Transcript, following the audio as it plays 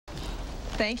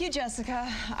Thank you,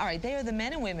 Jessica. All right, they are the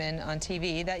men and women on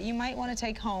TV that you might want to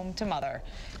take home to mother.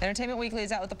 Entertainment Weekly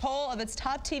is out with a poll of its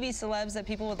top TV celebs that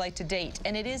people would like to date,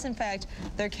 and it is, in fact,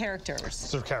 their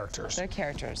characters. Their characters. Their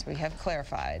characters. We have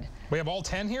clarified. We have all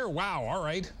 10 here? Wow, all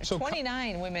right. So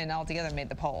 29 women altogether made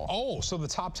the poll. Oh, so the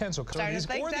top 10. So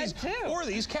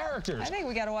these characters. I think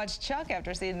we got to watch Chuck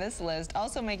after seeing this list.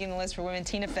 Also making the list for women,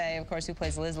 Tina Fey, of course, who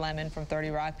plays Liz Lemon from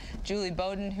 30 Rock. Julie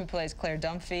Bowden, who plays Claire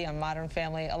Dunphy on Modern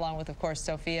Family, along with, of course,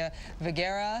 Sofia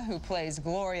Vergara, who plays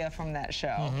Gloria from that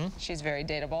show. She's very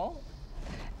dateable.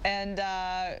 And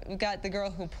we've got the girl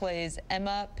who plays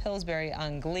Emma Pillsbury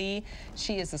on Glee.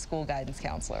 She is the school guidance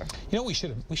counselor. You know, we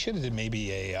should have did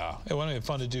maybe it would have been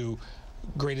fun to do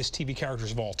greatest TV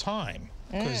characters of all time,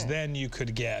 because then you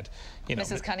could get, you know,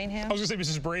 Mrs. Cunningham. I was going to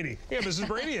say Mrs. Brady. Yeah, Mrs.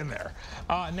 Brady in there.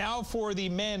 Now for the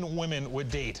men women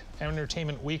would date.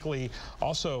 Entertainment Weekly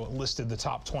also listed the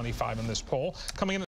top 25 in this poll. Coming in